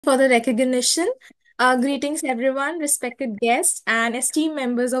For the recognition. Greetings, everyone, respected guests, and esteemed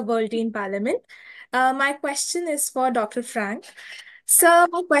members of World Teen Parliament. My question is for Dr. Frank. So,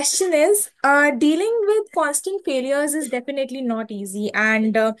 my question is dealing with constant failures is definitely not easy,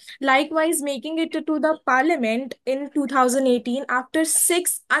 and likewise, making it to the Parliament in 2018 after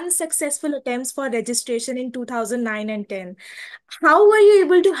six unsuccessful attempts for registration in 2009 and 10. How were you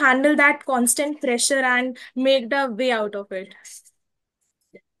able to handle that constant pressure and make the way out of it?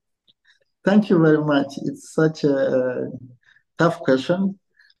 Thank you very much. It's such a tough question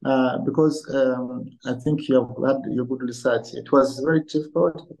because I think you have had your good research. It was very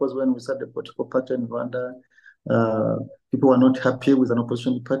difficult because when we started the political party in Rwanda, uh, people were not happy with an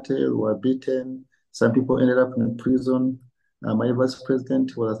opposition party. We were beaten. Some people ended up in prison. My vice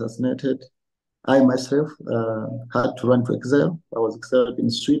president was assassinated. I myself had to run for exile. I was exiled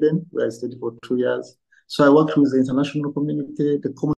in Sweden, where I stayed for 2 years. So I worked with the international community, the